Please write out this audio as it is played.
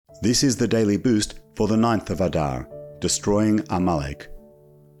This is the daily boost for the 9th of Adar, destroying Amalek.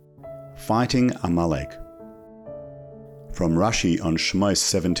 Fighting Amalek. From Rashi on Shmos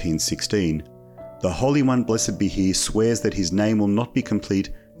 17:16, the Holy One, blessed be He, swears that His name will not be complete,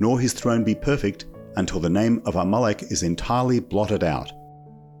 nor His throne be perfect, until the name of Amalek is entirely blotted out.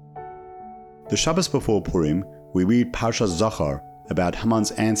 The Shabbos before Purim, we read Parshat Zachor about Haman's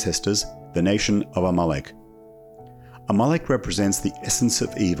ancestors, the nation of Amalek. Amalek represents the essence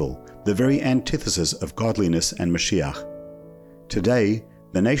of evil, the very antithesis of godliness and Moshiach. Today,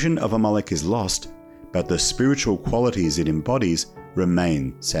 the nation of Amalek is lost, but the spiritual qualities it embodies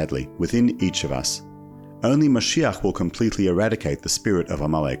remain, sadly, within each of us. Only Moshiach will completely eradicate the spirit of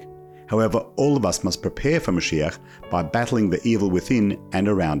Amalek. However, all of us must prepare for Moshiach by battling the evil within and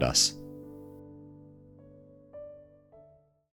around us.